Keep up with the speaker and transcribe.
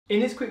In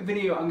this quick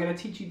video, I'm going to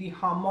teach you the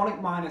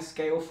harmonic minor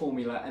scale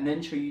formula and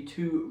then show you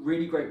two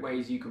really great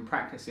ways you can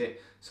practice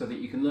it so that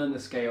you can learn the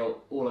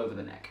scale all over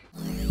the neck.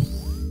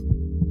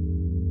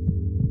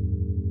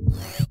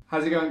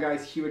 How's it going,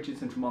 guys? Hugh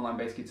Richardson from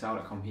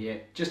onlinebassguitar.com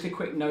here. Just a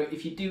quick note,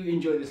 if you do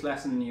enjoy this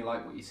lesson and you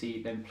like what you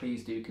see, then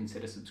please do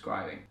consider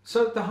subscribing.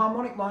 So the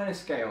harmonic minor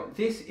scale,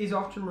 this is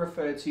often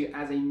referred to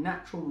as a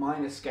natural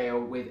minor scale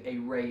with a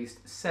raised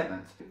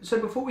seventh. So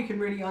before we can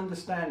really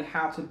understand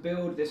how to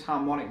build this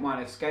harmonic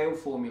minor scale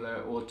formula,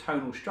 or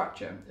tonal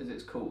structure as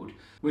it's called,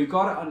 we've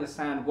got to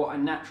understand what a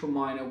natural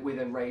minor with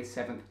a raised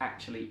seventh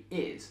actually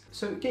is.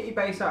 So get your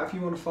bass out if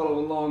you want to follow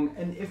along,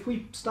 and if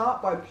we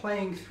start by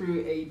playing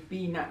through a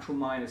B natural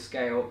minor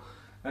scale,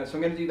 so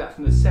I'm going to do that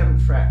from the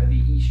 7th fret of the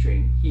E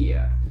string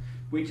here.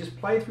 We just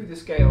play through the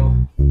scale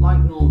like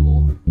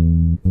normal,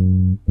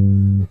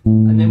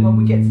 and then when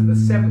we get to the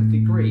 7th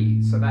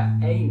degree, so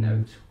that A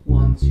note,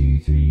 1, 2,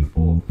 3,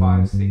 4,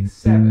 5, 6,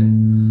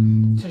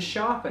 7, to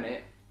sharpen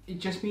it,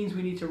 it just means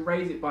we need to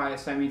raise it by a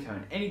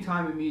semitone.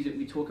 Anytime in music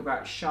we talk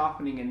about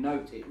sharpening a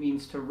note, it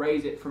means to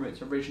raise it from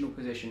its original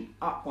position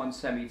up one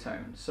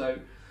semitone. So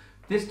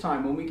this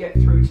time when we get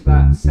through to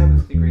that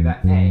 7th degree,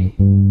 that A,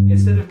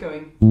 instead of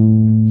going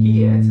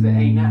here to the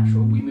A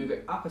natural, we move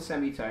it up a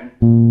semitone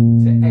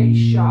to A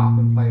sharp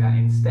and play that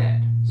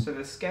instead. So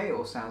the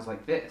scale sounds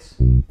like this.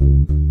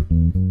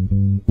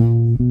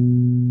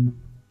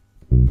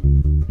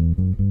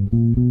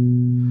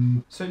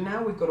 So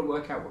now we've got to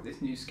work out what this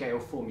new scale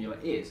formula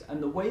is,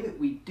 and the way that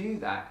we do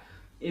that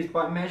is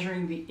by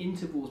measuring the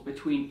intervals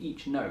between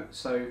each note.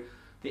 So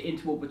the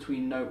interval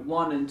between note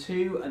 1 and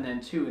 2, and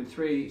then 2 and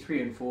 3,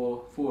 3 and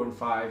 4, 4 and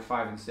 5,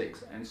 5 and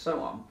 6, and so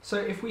on. So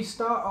if we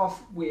start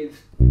off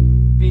with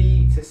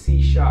B to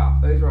C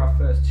sharp, those are our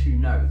first two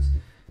notes.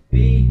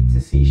 B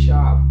to C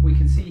sharp, we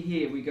can see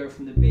here we go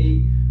from the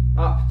B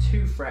up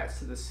 2 frets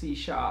to the C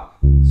sharp.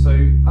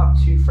 So up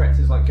 2 frets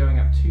is like going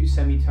up 2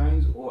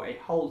 semitones or a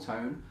whole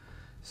tone.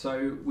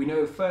 So we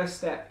know the first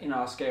step in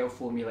our scale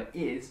formula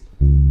is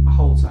a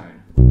whole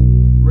tone,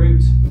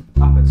 root,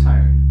 upper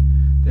tone.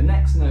 The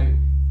next note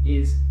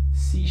is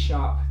C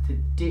sharp to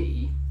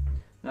D.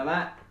 Now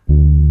that,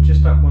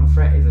 just up 1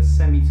 fret, is a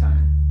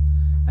semitone.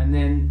 And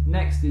then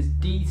next is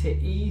D to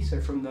E,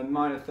 so from the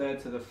minor third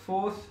to the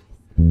 4th,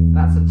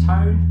 that's a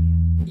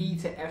tone. E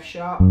to F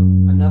sharp,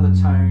 another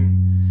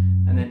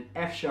tone. And then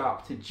F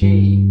sharp to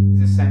G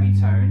is a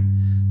semitone.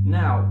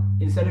 Now,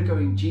 instead of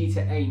going G to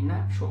A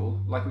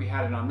natural, like we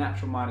had in our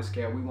natural minor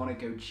scale, we want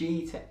to go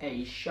G to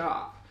A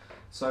sharp.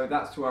 So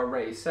that's to our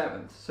raised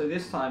 7th. So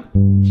this time,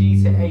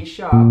 G to A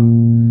sharp,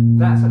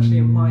 that's actually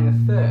a minor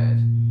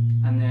third.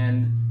 And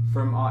then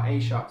from our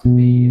A sharp to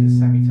B is a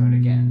semitone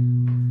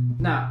again.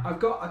 Now, I've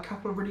got a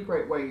couple of really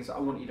great ways I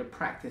want you to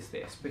practice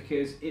this,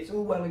 because it's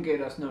all well and good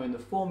us knowing the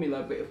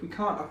formula, but if we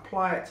can't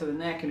apply it to the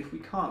neck, and if we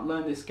can't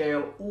learn this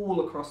scale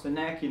all across the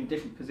neck in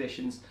different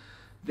positions,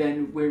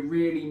 then we're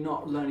really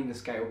not learning the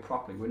scale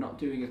properly. We're not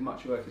doing as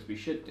much work as we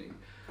should do.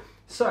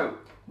 So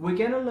we're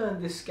going to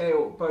learn this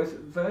scale both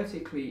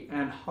vertically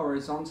and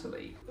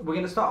horizontally. We're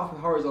going to start off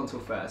with horizontal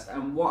first,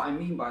 and what I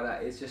mean by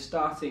that is just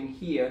starting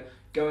here,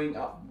 going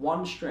up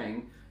 1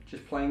 string,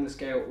 just playing the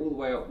scale all the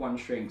way up 1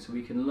 string, so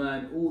we can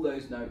learn all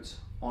those notes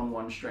on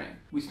 1 string.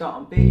 We start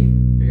on B,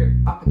 we go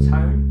up a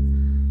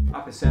tone,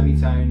 up a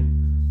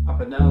semitone,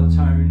 up another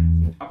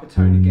tone, up a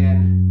tone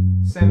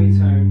again,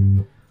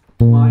 semitone,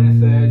 minor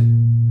third,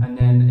 and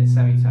then a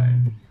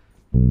semitone.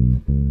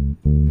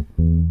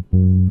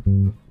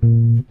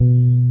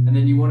 And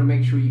then you want to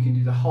make sure you can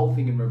do the whole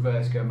thing in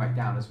reverse, going back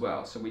down as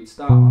well. So we'd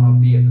start on our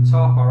B at the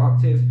top, our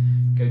octave,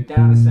 go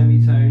down a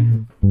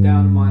semitone,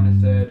 down a minor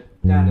third,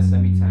 down a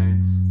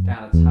semitone,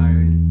 down a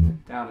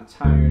tone, down a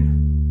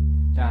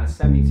tone, down a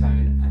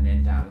semitone, and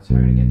then down a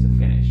tone again to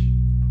finish.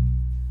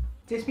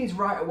 This means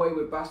right away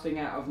we're busting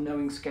out of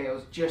knowing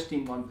scales just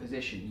in one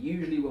position.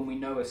 Usually when we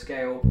know a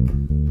scale,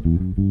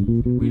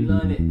 we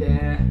learn it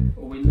there,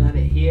 or we learn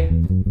it here,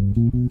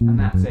 and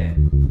that's it.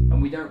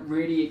 And we don't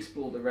really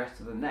explore the rest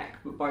of the neck.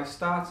 But by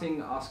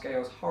starting our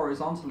scales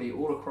horizontally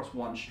all across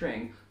 1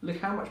 string, look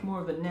how much more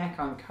of the neck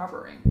I'm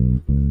covering.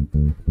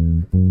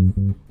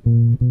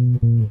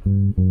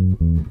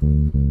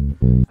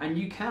 And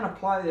you can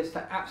apply this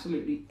to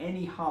absolutely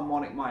any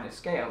harmonic minor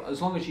scale,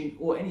 as long as you,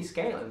 or any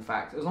scale in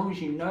fact, as long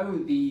as you know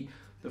the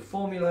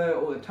formula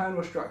or the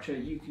tonal structure,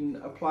 you can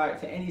apply it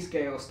to any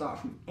scale, start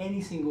from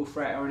any single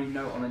fret or any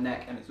note on the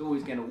neck, and it's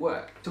always going to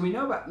work. So we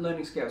know about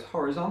learning scales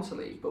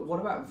horizontally, but what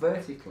about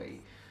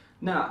vertically?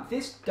 Now,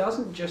 this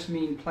doesn't just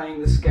mean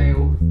playing the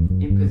scale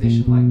in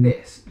position like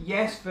this.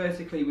 Yes,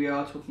 vertically we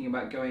are talking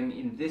about going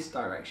in this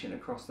direction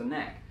across the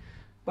neck,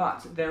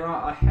 but there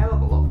are a hell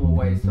of a lot more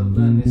ways to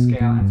learn this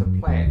scale and to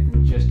play it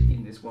than just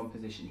in this one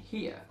position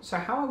here. So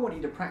how I want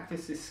you to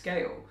practice this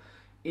scale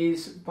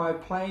is by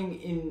playing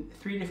in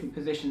 3 different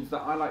positions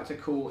that I like to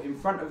call in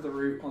front of the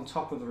root, on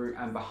top of the root,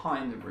 and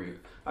behind the root.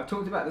 I've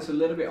talked about this a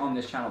little bit on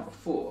this channel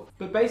before,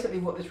 but basically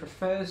what this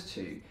refers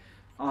to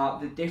are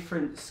the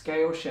different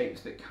scale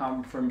shapes that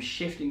come from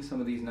shifting some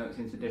of these notes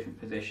into different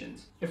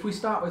positions. If we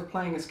start with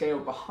playing a scale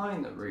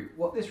behind the root,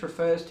 what this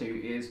refers to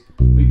is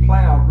we play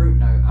our root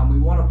note and we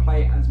want to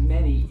play as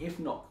many, if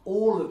not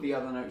all of the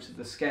other notes of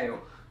the scale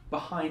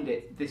behind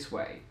it this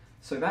way.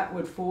 So that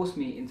would force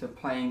me into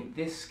playing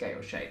this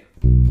scale shape.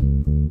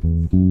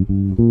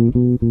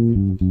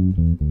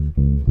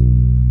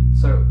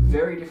 So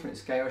very different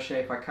scale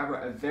shape. I cover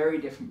a very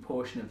different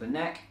portion of the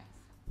neck.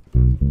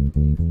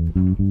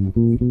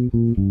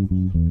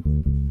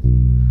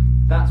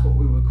 That's what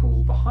we would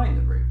call behind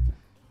the root.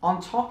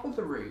 On top of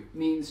the root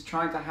means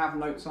trying to have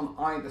notes on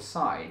either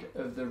side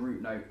of the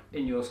root note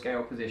in your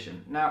scale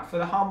position. Now for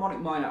the harmonic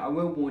minor, I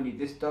will warn you,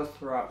 this does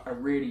throw up a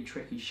really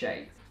tricky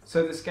shape.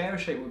 So the scale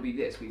shape would be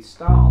this: we'd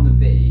start on the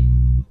B,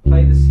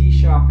 play the C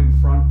sharp in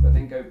front, but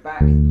then go back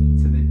to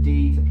the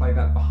D to play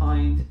that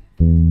behind,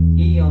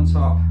 E on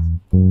top,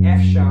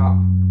 F sharp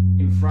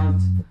in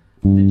front,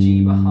 the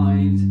G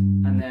behind,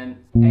 and then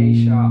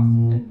A sharp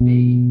and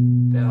B,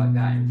 they're like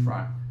that in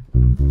front.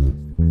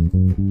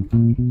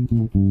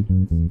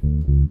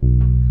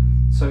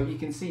 So you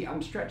can see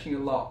I'm stretching a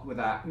lot with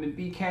that. I mean,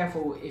 be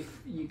careful if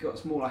you've got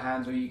smaller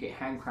hands or you get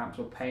hand cramps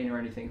or pain or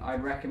anything.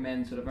 I'd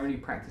recommend sort of only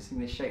practicing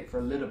this shape for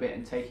a little bit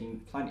and taking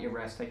plenty of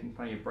rest, taking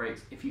plenty of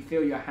breaks. If you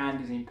feel your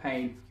hand is in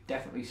pain,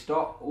 definitely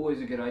stop, always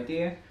a good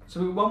idea.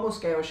 So we've one more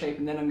scale shape,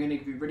 and then I'm going to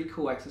give you a really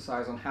cool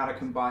exercise on how to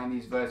combine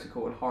these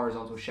vertical and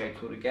horizontal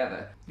shapes all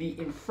together. The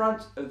in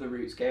front of the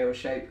root scale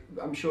shape,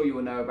 I'm sure you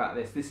will know about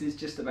this. This is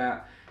just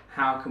about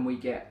how can we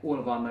get all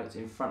of our notes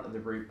in front of the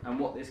root, and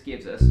what this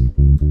gives us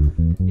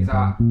is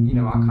our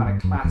kind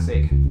of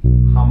classic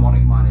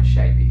harmonic minor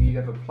shape. If you've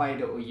ever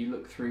played it or you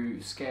look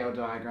through scale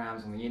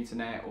diagrams on the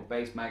internet or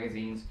bass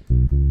magazines,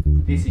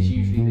 this is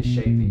usually the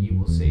shape that you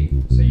will see.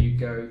 So you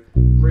go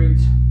root,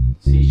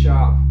 C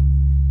sharp,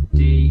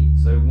 D,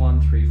 so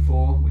 1, 3,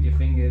 4 with your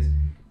fingers,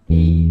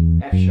 E,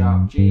 F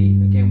sharp,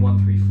 G, again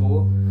 1, 3,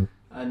 4,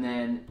 and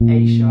then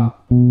A sharp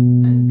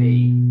and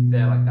B,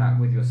 they're like that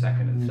with your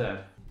second and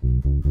third.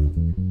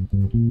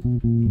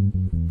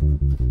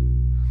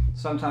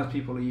 Sometimes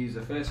people will use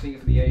the first finger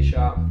for the A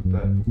sharp,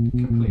 but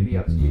completely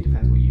up to you,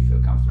 depends what you feel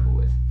comfortable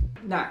with.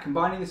 Now,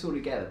 combining this all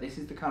together, this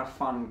is the kind of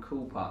fun,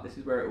 cool part. This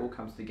is where it all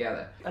comes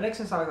together. An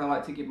exercise I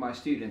like to give my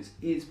students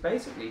is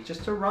basically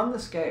just to run the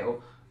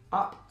scale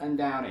up and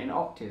down in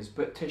octaves,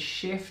 but to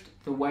shift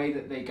the way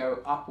that they go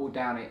up or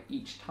down it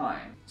each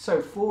time.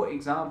 So for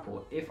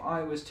example, if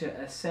I was to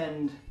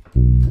ascend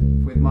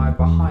with my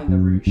behind the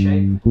root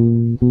shape,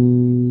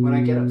 when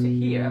I get up to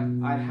here,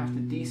 I'd have to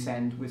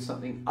descend with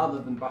something other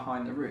than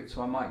behind the root.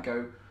 So I might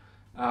go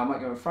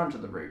in front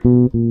of the root.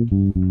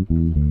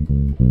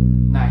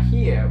 Now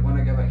here, when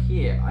I go back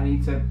here, I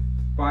need to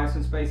buy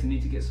some space and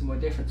need to get somewhere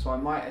different. So I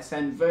might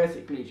ascend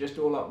vertically, just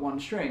all up one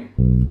string.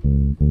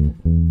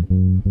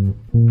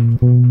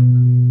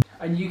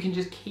 And you can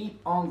just keep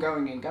on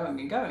going and going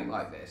and going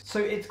like this. So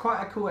it's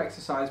quite a cool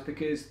exercise,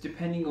 because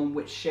depending on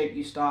which shape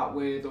you start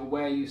with or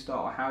where you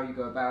start or how you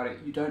go about it,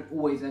 you don't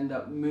always end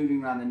up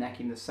moving around the neck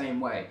in the same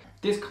way.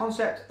 This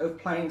concept of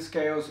playing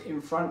scales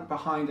in front,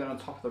 behind and on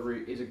top of the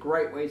root is a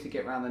great way to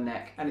get around the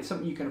neck, and it's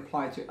something you can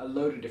apply to a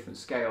load of different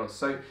scales.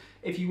 So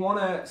if you want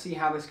to see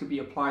how this could be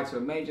applied to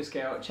a major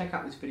scale, check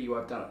out this video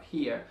I've done up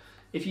here.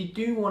 If you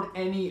do want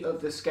any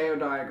of the scale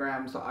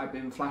diagrams that I've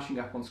been flashing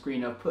up on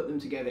screen, I've put them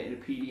together in a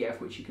PDF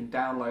which you can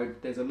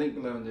download. There's a link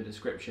below in the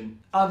description.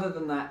 Other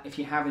than that, if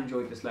you have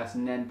enjoyed this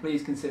lesson, then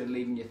please consider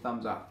leaving your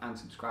thumbs up and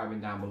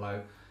subscribing down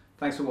below.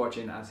 Thanks for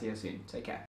watching, and see you soon. Take care.